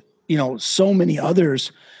killed, so many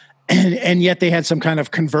others, and yet they had some kind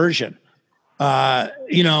of conversion.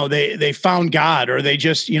 They found God, or they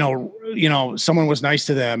just, someone was nice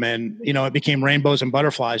to them, and, it became rainbows and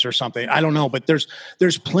butterflies or something. I don't know, but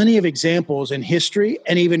there's plenty of examples in history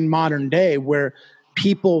and even modern day where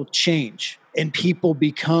people change and people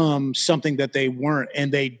become something that they weren't,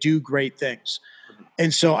 and they do great things.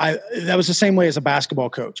 And so that was the same way as a basketball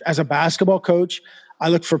coach. As a basketball coach, I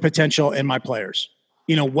look for potential in my players.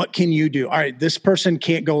 What can you do? All right, this person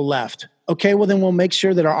can't go left. Okay, well, then we'll make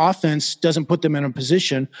sure that our offense doesn't put them in a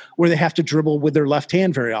position where they have to dribble with their left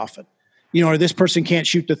hand very often. Or this person can't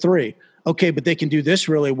shoot the three. Okay, but they can do this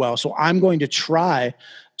really well. So I'm going to try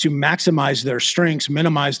to maximize their strengths,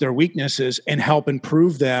 minimize their weaknesses, and help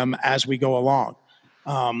improve them as we go along.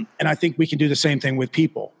 And I think we can do the same thing with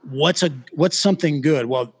people. What's something good?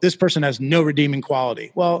 Well, this person has no redeeming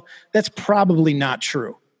quality. Well, that's probably not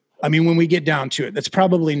true. I mean, when we get down to it, that's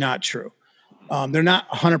probably not true. They're not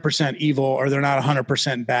 100% evil, or they're not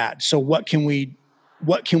 100% bad. So what can we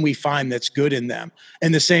what can we find that's good in them?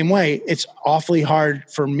 In the same way, it's awfully hard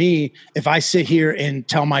for me if I sit here and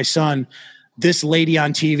tell my son, this lady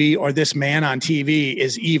on TV or this man on TV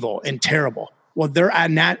is evil and terrible. Well,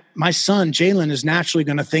 my son, Jalen, is naturally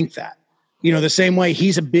going to think that. The same way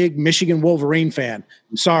he's a big Michigan Wolverine fan.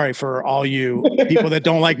 Sorry for all you people that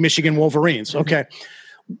don't like Michigan Wolverines. Okay.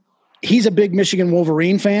 He's a big Michigan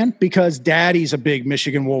Wolverine fan because daddy's a big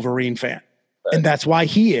Michigan Wolverine fan. And that's why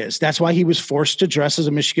he is. That's why he was forced to dress as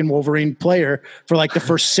a Michigan Wolverine player for like the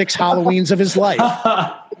first 6 Halloweens of his life.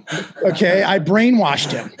 Okay. I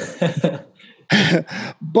brainwashed him.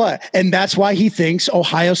 And that's why he thinks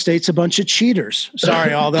Ohio State's a bunch of cheaters.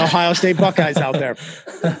 Sorry, all the Ohio State Buckeyes out there.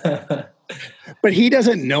 But he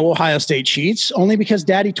doesn't know Ohio State cheats only because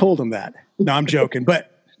daddy told him that. No, I'm joking, but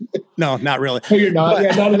no, not really. No, you're not.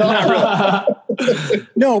 Yeah, not at all.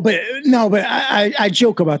 Not really. No, but I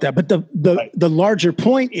joke about that. But the larger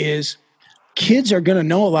point is kids are going to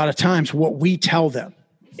know a lot of times what we tell them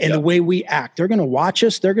and the way we act. They're going to watch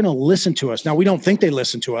us. They're going to listen to us. Now, we don't think they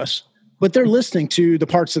listen to us, but they're listening to the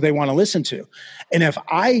parts that they want to listen to. And if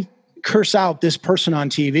I curse out this person on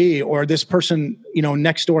TV or this person,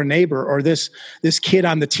 next door neighbor or this kid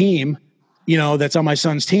on the team, that's on my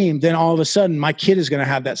son's team, then all of a sudden my kid is going to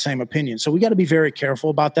have that same opinion. So we got to be very careful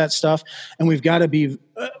about that stuff. And we've got to be,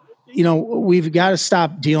 we've got to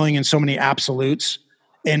stop dealing in so many absolutes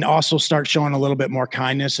and also start showing a little bit more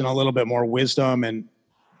kindness and a little bit more wisdom and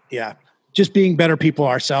just being better people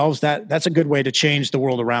ourselves. That's a good way to change the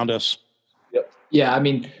world around us. Yeah, I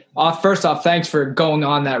mean, first off, thanks for going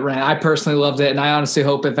on that rant. I personally loved it, and I honestly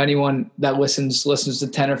hope if anyone that listens to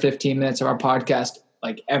 10 or 15 minutes of our podcast,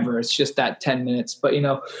 like ever, it's just that 10 minutes. But,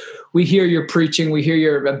 we hear your preaching. We hear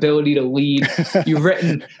your ability to lead. You've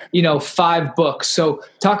written, 5 books. So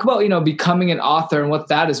talk about, becoming an author and what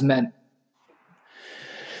that has meant.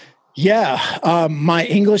 Yeah. My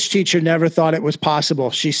English teacher never thought it was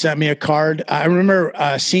possible. She sent me a card. I remember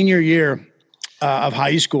senior year of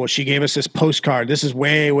high school, she gave us this postcard. This is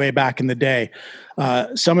way, way back in the day.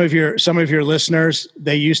 Some of your listeners,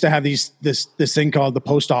 they used to have this thing called the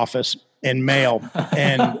post office and mail,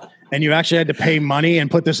 and you actually had to pay money and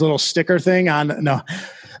put this little sticker thing on. No,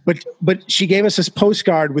 but she gave us this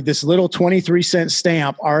postcard with this little 23-cent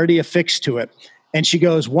stamp already affixed to it. And she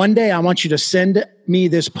goes, one day I want you to send me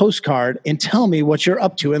this postcard and tell me what you're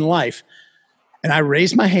up to in life. And I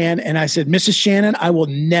raised my hand and I said, Mrs. Shannon, I will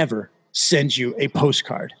never send you a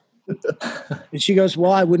postcard. And she goes,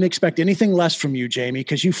 well, I wouldn't expect anything less from you, Jamie,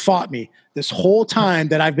 because you fought me this whole time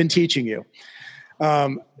that I've been teaching you.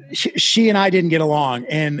 She and I didn't get along.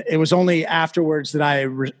 And it was only afterwards that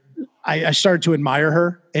I started to admire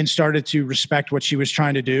her and started to respect what she was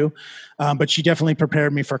trying to do. But she definitely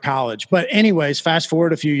prepared me for college. But anyways, fast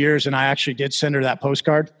forward a few years and I actually did send her that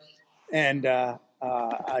postcard. And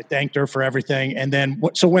I thanked her for everything. And then,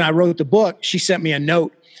 so when I wrote the book, she sent me a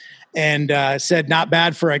note and said, not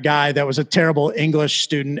bad for a guy that was a terrible English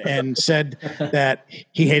student, and said that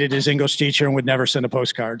he hated his English teacher and would never send a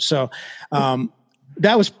postcard. So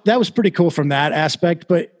that was pretty cool from that aspect.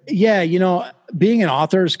 But yeah, being an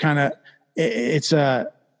author is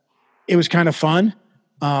it was kind of fun,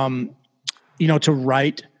 to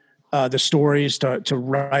write the stories, to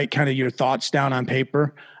write kind of your thoughts down on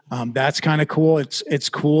paper. That's kind of cool. It's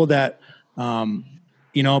cool that,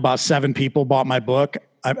 about 7 people bought my book.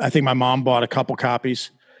 I think my mom bought a couple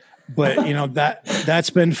copies, but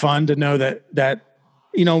that's been fun to know that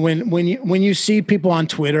when you see people on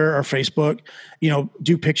Twitter or Facebook,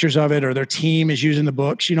 do pictures of it, or their team is using the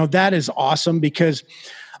books, that is awesome, because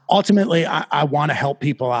ultimately I want to help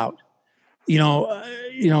people out.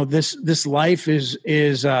 This life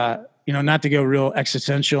is not to go real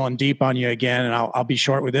existential and deep on you again, and I'll be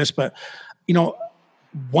short with this, but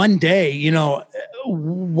one day,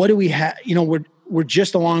 what do we have? We're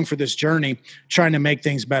just along for this journey trying to make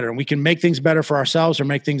things better, and we can make things better for ourselves or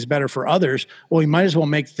make things better for others. Well, we might as well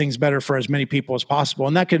make things better for as many people as possible.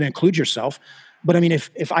 And that could include yourself. But I mean,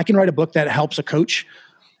 if I can write a book that helps a coach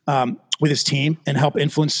with his team and help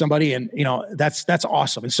influence somebody, and that's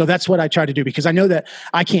awesome. And so that's what I try to do, because I know that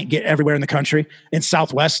I can't get everywhere in the country, and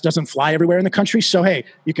Southwest doesn't fly everywhere in the country. So, hey,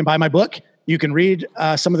 you can buy my book. You can read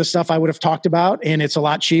some of the stuff I would have talked about, and it's a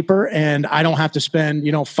lot cheaper, and I don't have to spend,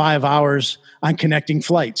 5 hours on connecting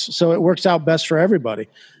flights. So it works out best for everybody.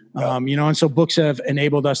 Yeah. And so books have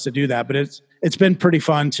enabled us to do that, but it's been pretty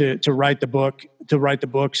fun to write the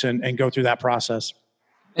books and go through that process.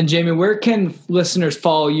 And Jamie, where can listeners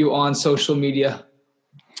follow you on social media?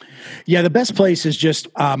 Yeah, the best place is just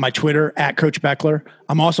my Twitter @ Coach Beckler.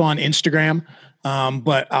 I'm also on Instagram,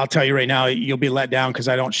 but I'll tell you right now, you'll be let down because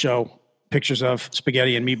I don't show pictures of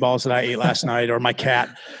spaghetti and meatballs that I ate last night, or my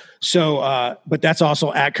cat. So, but that's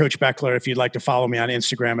also at Coach Beckler if you'd like to follow me on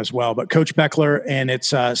Instagram as well. But Coach Beckler, and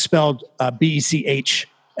it's spelled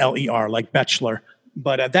Becchler, like Bachelor.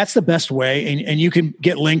 But that's the best way. And you can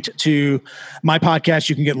get linked to my podcast.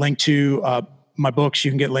 You can get linked to my books.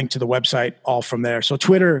 You can get linked to the website, all from there. So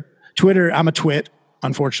Twitter, I'm a twit,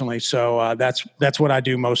 unfortunately. So that's what I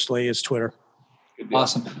do mostly is Twitter.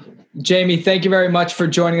 Awesome. Jamie, thank you very much for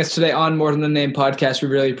joining us today on More Than the Name podcast. We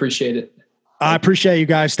really appreciate it. I appreciate you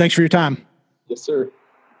guys. Thanks for your time. Yes, sir.